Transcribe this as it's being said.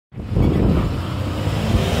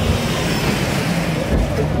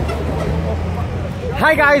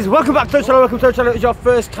Hi guys, welcome back to the channel, welcome to the channel. It's your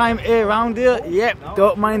first time here around here. Yep,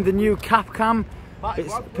 don't mind the new cap cam.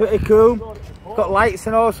 It's pretty cool. Got lights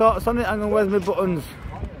and all sorts on it. I'm gonna wear my buttons.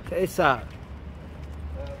 Check this out.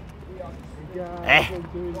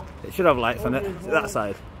 It should have lights on it. It's that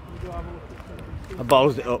side. I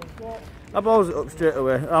balls it up. I balls it up straight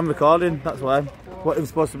away. I'm recording, that's why. What I'm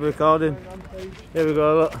supposed to be recording. Here we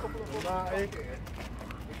go, look.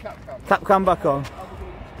 Cap cam back on.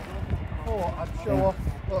 I'd show off.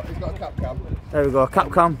 Look, he's got a cap cam. There we go,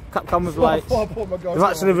 cap cam with lights. They're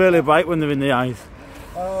actually really bright when they're in the eyes.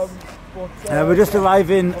 We're just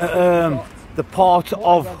arriving at the port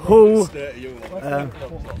of Hull.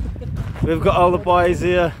 We've got all the boys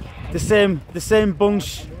here, the same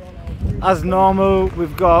bunch as normal.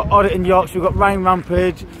 We've got Audit in Yorkshire, we've got Ryan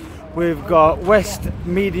Rampage, we've got West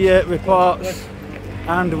Media Reports,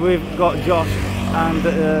 and we've got Josh and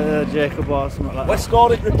Jacob or something like that. West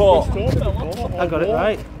Audit Report. I got it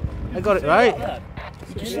right. I got it right.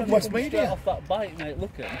 You just West Media. Off that bike, mate.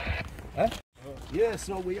 Look at him. Huh? Yeah,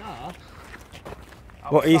 so we are.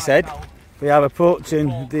 What he said. We are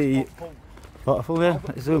approaching the waterfall here.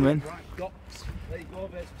 Let's zoom in.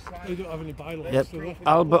 They don't have any bylaws. Yep.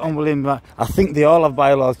 Albert and William. I think they all have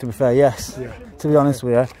bylaws. To be fair, yes. Yeah. To be honest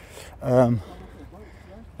with you,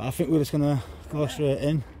 I think we're just gonna go straight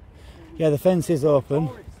in. Yeah, the fence is open,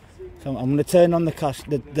 so I'm going to turn on the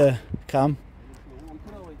cam.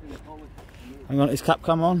 Hang on, is cap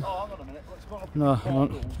cam on? No, hang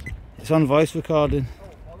on. It's on voice recording.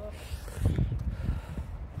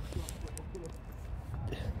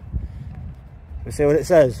 We see what it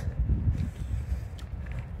says.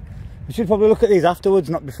 We should probably look at these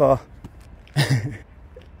afterwards, not before.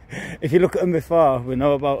 If you look at them before, we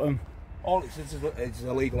know about them. All it's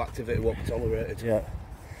illegal activity won't be tolerated. Yeah.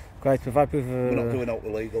 Guys, provide proof of... We're not doing out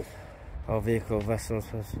illegal. All vehicle vessels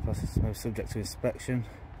subject to inspection.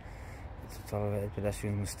 It's a tolerated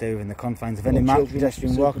pedestrian must stay within the confines of any marked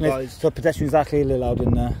pedestrian walking. So pedestrians are clearly allowed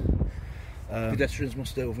in there. Pedestrians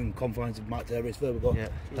must stay within confines of marked areas. There we go. Yeah,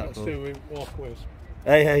 that's doing walkways.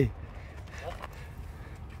 Hey.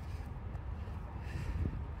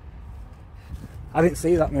 I didn't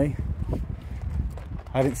see that, me.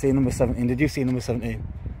 I didn't see number 17. Did you see number 17?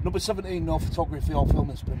 Number 17, no photography or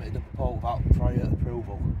filming is permitted in the port without prior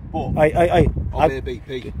approval. But,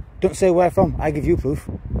 BP. Don't say where from, I give you proof.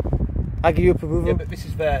 I give you approval. Yeah, but this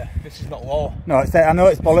is not law. No, it's there. I know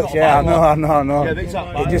it's bollocks, yeah, I know. Yeah, these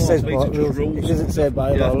aren't it just says rules. It doesn't say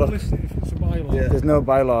bylaw, Yeah, look. it's a bylaw. Yeah. There's no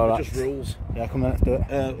bylaw. Just rules. Yeah, come on, let's do it.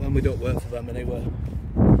 And we don't work for them anyway.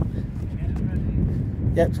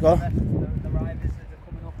 Yep, let's go. The ride visitors are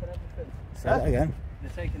coming up and everything. Say that again.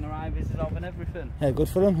 They're taking the ride visitors off and everything. Yeah, good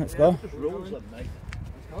for them, let's go. Just rules then, mate.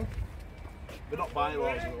 Let's go. We're not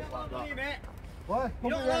bylaws and stuff like that. Why? You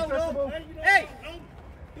don't know, hey!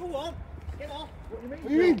 Do one! Get off! What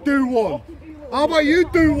do you mean do one? How about you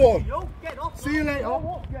do one? Get off! See you later.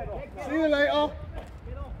 See you later.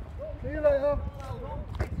 See you later.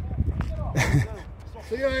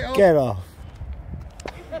 See you later. Get off.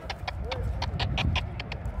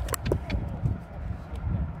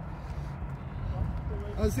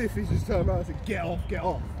 As if he's just turned around and said, get off, get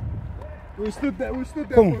off. We stood there Come.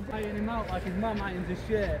 for a bit. Iron him out like his mum irons his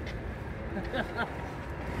shirt.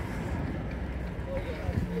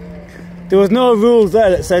 There was no rules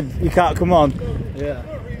there that said you can't come on. Yeah.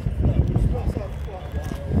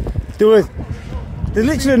 There's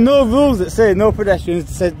literally no rules that say no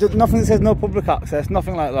pedestrians, nothing that says no public access,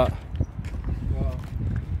 nothing like that. Wow.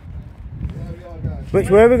 There we are, guys. Which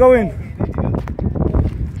way are we going?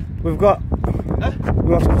 We've got...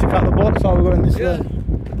 We have to check out the boats, or we're going this way?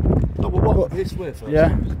 No, we'll walk this way first.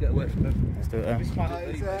 Yeah. Let's get away from him. Let's do it then. It's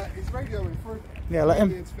radioing through. Yeah, let him.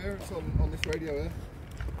 The interference on this radio here.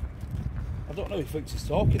 I don't know if he thinks he's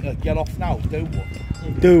talking to get off now, do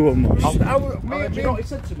one. Do one more. Do you know what he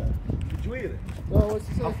said to me? Did you hear it? No, what's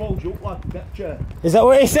he saying? I'll fold you up like a deck chair. Is that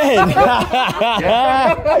what he said?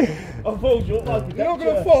 I'll fold you up like a deck chair. You're not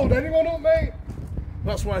going to fold anyone up, mate.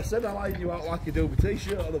 That's why I said I lined you out like you do with a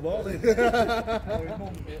t-shirt in the morning.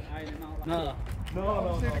 No.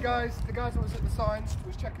 No. See the guys that was at the signs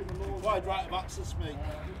was checking the laws. Wide right of access, mate.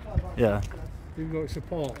 Yeah. You've got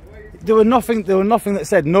support. There were nothing that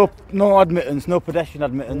said no admittance, no pedestrian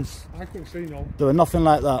admittance. I couldn't see no. There were nothing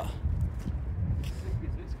like that.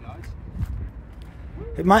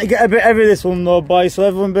 It might get a bit heavy this one though, boys, so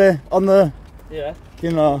everyone be on the,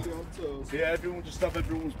 you know. Yeah, everyone just have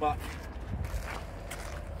everyone's back.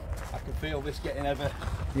 I can feel this getting heavy.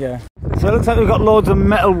 Yeah. So it looks like we've got loads of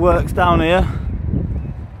metal works down here.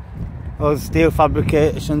 Or steel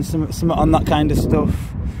fabrication, something on that kind of stuff.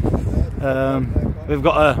 We've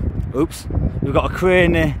got We've got a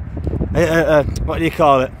crane, what do you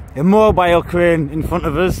call it? A mobile crane in front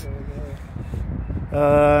of us.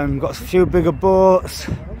 Got a few bigger boats.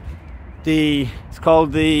 It's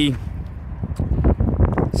called the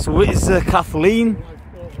Switzer Kathleen.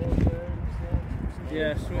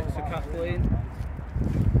 Yeah, Switzer Kathleen.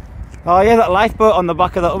 Oh yeah, that lifeboat on the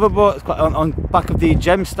back of that other boat, it's quite, on back of the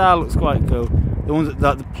gem star, looks quite cool. The ones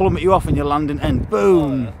that plummet you off in your landing end.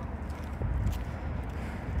 Boom! Oh,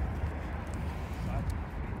 yeah.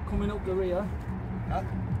 Coming up the rear. Huh?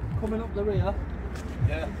 Coming up the rear.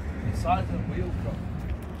 Yeah, the size of the wheel truck.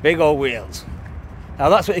 Big old wheels. Now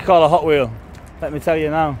that's what you call a Hot Wheel. Let me tell you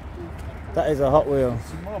now. That is a Hot Wheel.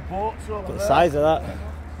 Some more boats over Look at there. the size of that.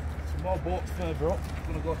 Some more boats further up.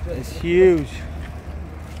 Gonna go to It's huge.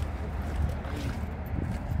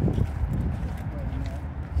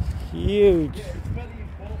 Huge.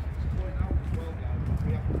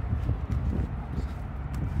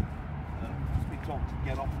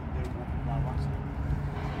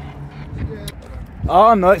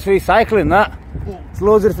 Oh no, it's recycling that. It's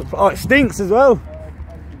loads of different. Oh, it stinks as well.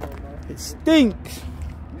 It stinks.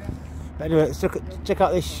 But anyway, let's check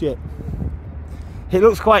out this shit. It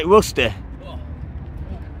looks quite rusty.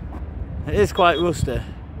 It is quite rusty.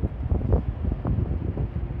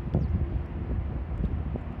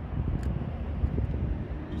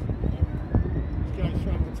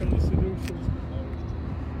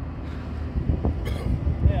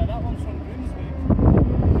 Yeah, that one's from Grimsby.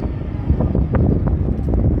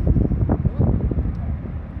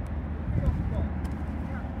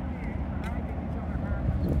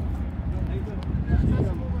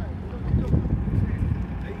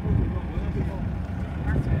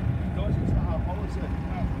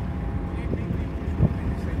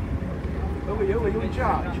 Are you in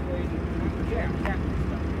charge?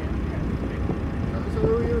 So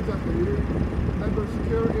who are you exactly? Are you member of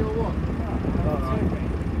security or what?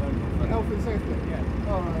 Health and safety? Yeah.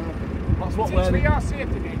 Oh, right, okay. That's what We are safe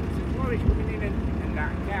today because there's lorries coming in and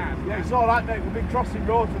that car. Yeah, it's alright mate, we've been crossing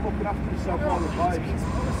roads and looking after yourself all the time. It's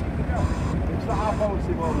policy to go. It's not our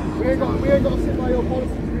policy, moment. We ain't got to sit by your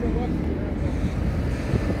policies, we don't like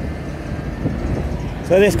it.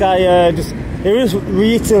 So this guy he was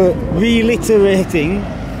reiterating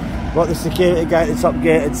what the security guy at the top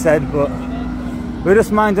gate had said, but we're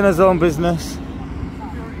just minding his own business.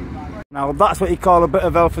 Now that's what you call a bit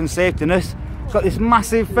of health and safetyness. It's got this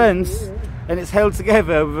massive fence and it's held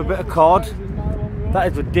together with a bit of cord. That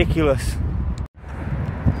is ridiculous.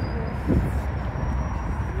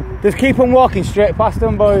 Just keep on walking straight past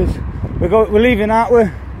them, boys. We're leaving, aren't we?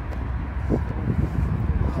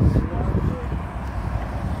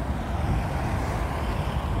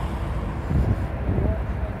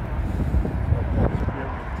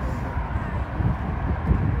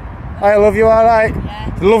 I love you, alright? Yeah.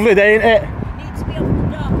 It's a lovely day, isn't it? It needs to be up the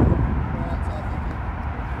door.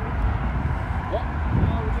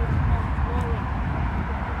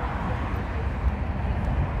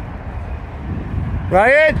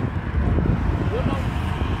 Ryan?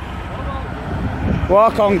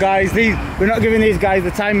 Walk on, guys. We're not giving these guys the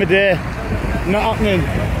time of day. Not happening.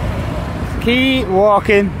 Keep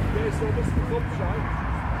walking.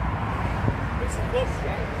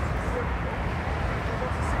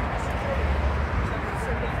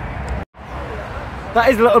 That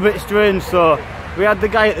is a little bit strange. So we had the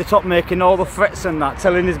guy at the top making all the threats and that,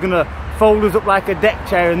 telling he's gonna fold us up like a deck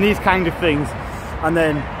chair and these kind of things, and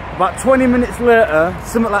then about 20 minutes later,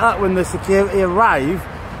 something like that, when the security arrive,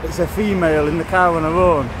 it's a female in the car on her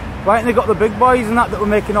own. Why haven't they got the big boys and that were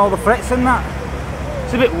making all the threats and that?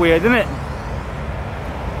 It's a bit weird, isn't it?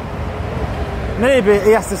 Maybe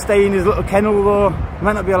he has to stay in his little kennel though. He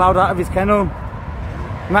might not be allowed out of his kennel.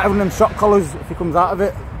 He might have one of them shock collars if he comes out of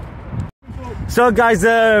it. So guys,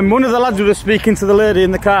 one of the lads was just speaking to the lady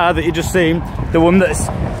in the car that you just seen, the one that's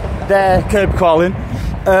there curb calling,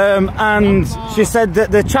 and she said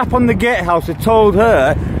that the chap on the gatehouse had told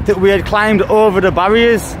her that we had climbed over the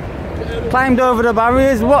barriers. Climbed over the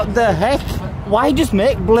barriers? What the heck? Why just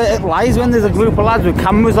make blatant lies when there's a group of lads with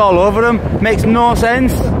cameras all over them? Makes no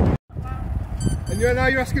sense. And now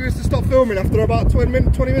you're asking us to stop filming after about 20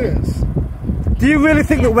 minutes? Do you really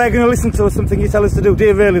think that we're going to listen to something you tell us to do? Do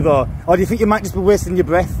you really though? Or do you think you might just be wasting your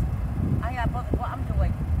breath? I am, but what I'm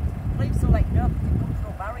doing. Please to let you know, because we come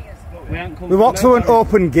through barriers. We walked through an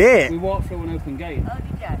open gate. We walked through an open gate. Oh,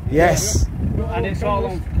 did you? Yes. And it's all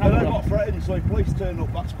on They're camera. not threatening, so if police turn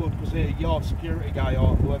up, that's good, because your security guy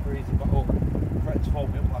or whoever is back up threatens to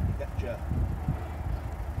fold me up like a deck chair.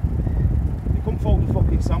 You couldn't fold the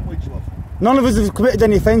fucking sandwich, love. None of us have committed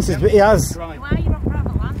any offences, but he has. You are, you're on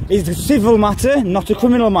private land. It's a civil matter, not a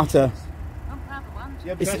criminal matter. On private land.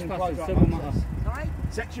 Yeah, It's- trespass is civil matters. Sorry?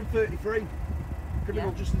 Section 33,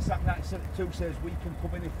 Criminal Justice Act 1972 says we can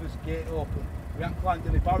come in if there's a gate open. We haven't climbed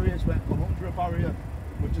any barriers, we haven't gone under a barrier,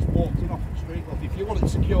 we've just walked in off the street. Look, if you want it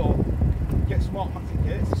secure, get some automatic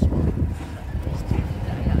gates. What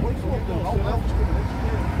if you want to do? Oh, well, just give it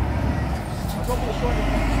secure. I don't want to show you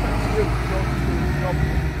what to do,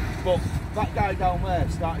 but that guy down there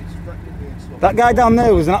started threatening me and stuff. That guy down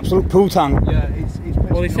there was an absolute poo tang. Yeah, he's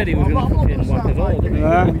Well, he said he was going to fucking whack us all, didn't he?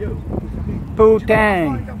 Yeah. Poo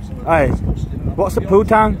tang. Hey, what's a poo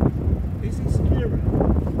tang? Is he security?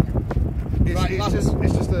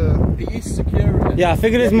 It's just a. He is security. Yeah, I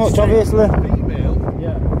figured as much, obviously. Female.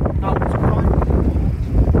 Yeah. Out to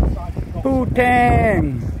private. Poo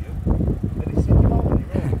tang.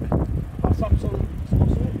 That's absolutely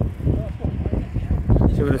disgusting.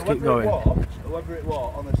 Should we just keep going? Whoever it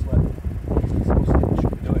was, honestly, it's disgusting.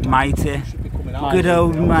 Should be doing Mighty. that. Should be coming out. Good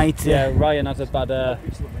old Mighty. Yeah, Ryan has a bad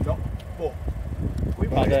Obviously we're not, but we've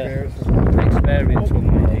bad got experience with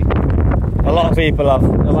Marti. A lot of people have. They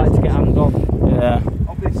like to get hands on. Yeah.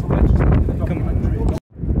 obviously we're just looking at the documentary.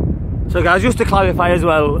 So guys, just to clarify as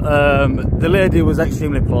well, the lady was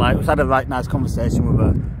extremely polite. We had a right nice conversation with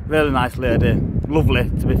her. Really nice lady, lovely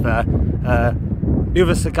to be fair. The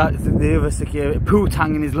other security, poo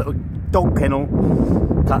tang in his little dog kennel.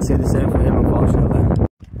 Can't say the same for him, unfortunately.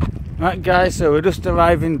 Right guys, so we're just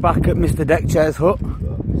arriving back at Mr. Deckchair's hut.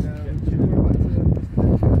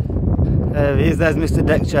 There's Mr.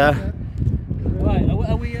 Deckchair. Right,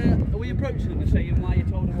 are we approaching them and saying why you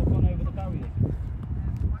told them we've gone over the barriers?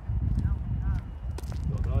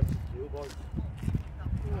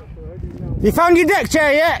 You found your deck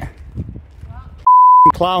chair yet?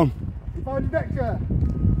 Clown. You found your deck chair?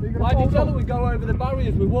 Why did you tell them we go over the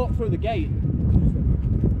barriers? We walked through the gate.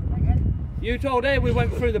 You told her we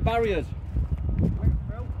went through the barriers.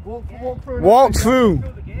 Walk through.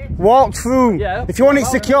 Walk through. Yeah. If you want it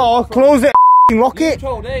secure, close it and lock You it.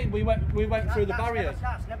 told her we went through the barriers.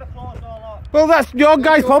 That's never closed all up. Well, that's your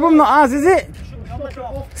guy's problem, not ours, is it?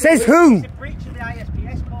 Says who? It's a breach of the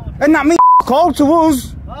ISPS code. And that means call to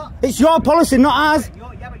us. What? It's your policy, not ours.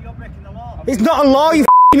 Yeah, but you're breaking the law. It's not a law, you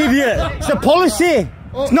idiot. It's a policy.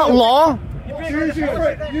 It's not law.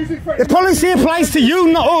 The policy applies to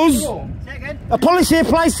you, not us. Say again. A policy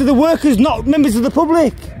applies to the workers, not members of the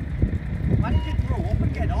public. Why did you throw up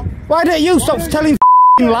and get off? Why don't you stop telling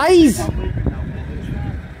lies?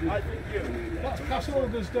 That's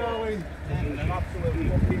orders, darling.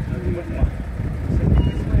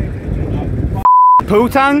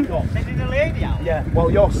 Poo-tang? Sending the lady out? Yeah, well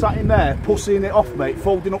you're sat in there, pussying it off mate,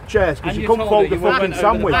 folding up chairs, because And you you couldn't told fold her the you fucking went over the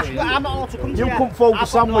sandwich. barriers. I'm not allowed to come to You you. couldn't fold the I've got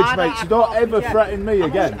sandwich no mate, so don't ever threaten me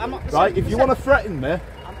again. Right, if you want to threaten me,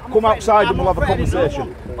 come outside and we'll have a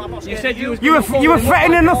conversation. You said you was You were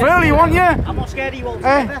threatening enough earlier, weren't you? I'm not scared of you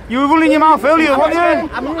altogether. You were running your mouth earlier, weren't you?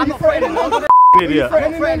 I'm not threatening nobody. Idiot.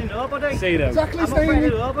 I'm not threatening nobody. See them. Exactly, I'm not threatening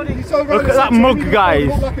nobody. Look at that mug,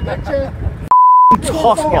 guys. Like a deck chair.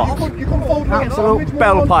 Tossbox. You couldn't fold down Absolute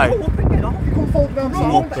bell pipe. Go up and get off. You couldn't fold down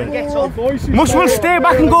Roll up and get off. Must well stay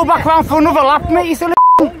back and go back round for another lap, mate, you silly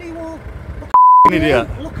Only walk. idiot.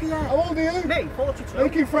 Look here. How old are you? Me, 42.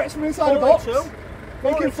 Making threats from inside a box. 42.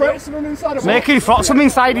 Making threats from inside a box. Making thoughts from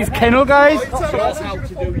inside his kennel, guys. How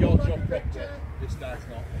to do your job properly. This guy's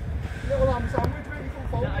not. Little lamb sandwich, maybe you couldn't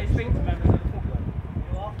fold Is that how you speak to members of the public?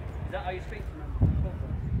 Is that how you speak to members of the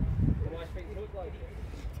public? Do I speak to us like this?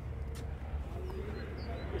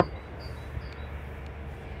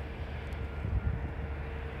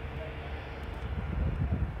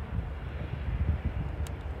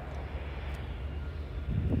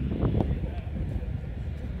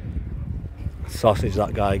 Sausage,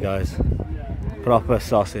 that guy, guys. Proper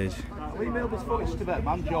sausage. We emailed this footage to them,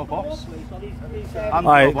 and your boss.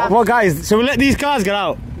 Alright, well, guys, so we let these cars get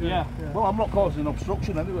out. Yeah. Well, I'm not causing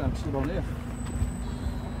obstruction anyway, I'm still on here.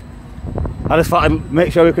 I just thought I'd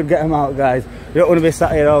make sure we could get them out, guys. You don't want to be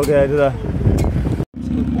sat here all day, do they?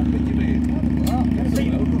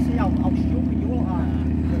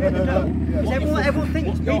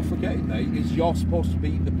 What you're forgetting, mate, is you're supposed to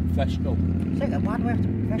be the professional. Why do I have to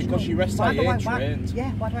be professional? Because you're SIA trained.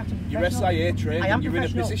 Yeah, why do I have to be You're professional? SIA trained I am and you're in a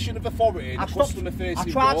professional. position of authority in a I've stopped- customer facing I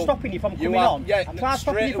tried role. stopping you from coming You are- on. Yeah, I tried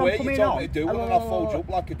stopping straight you from away you coming told on. me to do one and I'll fold you up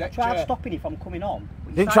like a deck I tried chair. stopping you from coming on.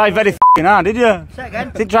 Didn't try very f***ing hard, did you? Say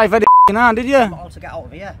again. Didn't try very f***ing hard, did you? I'm not to get out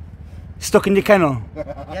of here. Stuck in your kennel.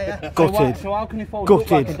 Yeah. Gutted. So how can you fold up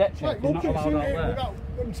like Gutted. a deck chair? You're not allowed out there. Without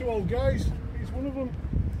them two old guys. He's one of them.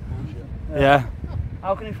 Yeah.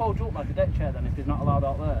 How can he fold you up like a deck chair then if he's not allowed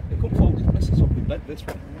out there? They couldn't fold his missus up in bed this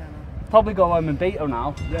way. probably go home and beat her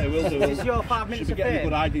now. Yeah, we'll do. It's your 5 minutes Should be of getting a good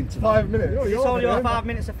fame. hiding tonight. 5 minutes. Oh, It's you're all your fine. 5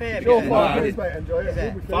 minutes of fame. It's your yeah. 5 minutes, mate. Enjoy it. Is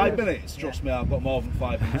it? We'll be 5 finished. minutes? Trust me, I've got more than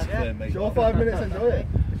 5 minutes of fame, mate. It's your 5 minutes. Enjoy it.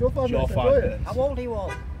 It's your 5 It's your minutes. 5 Enjoy it. minutes. How old are you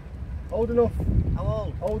all? Old enough. How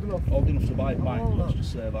old? Old enough. Old enough to buy a pint, old let's up.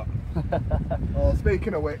 just say that. Oh,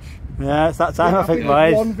 speaking of which, Yeah, it's that time, I think,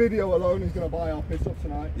 one boys. video alone is going to buy our piss up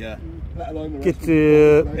tonight. Yeah. Let alone the rest. Get of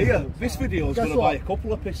to- the Here, this video's Guess going to what? buy a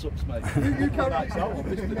couple of piss-ups, mate. You can't That's out of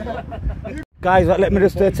this video. Guys, let me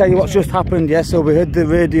just tell you what's just happened. Yeah, so we heard the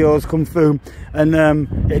radios come through, and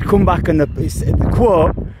it come back, and the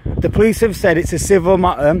quote: the police have said it's a civil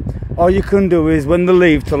matter. All you can do is, when they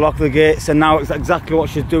leave, to lock the gates. And now it's exactly what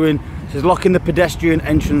she's doing. She's locking the pedestrian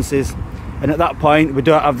entrances, and at that point, we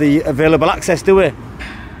don't have the available access, do we?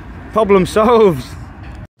 Problem solved.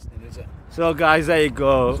 So guys, there you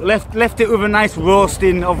go. Left it with a nice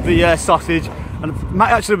roasting of the sausage, and it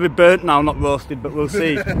might actually be burnt now, not roasted, but we'll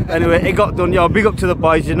see. Anyway, it got done. Yo, big up to the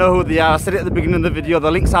boys. You know who they are. I said it at the beginning of the video.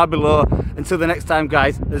 The links are below. Until the next time,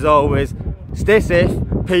 guys. As always, stay safe,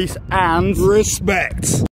 peace, and Respect.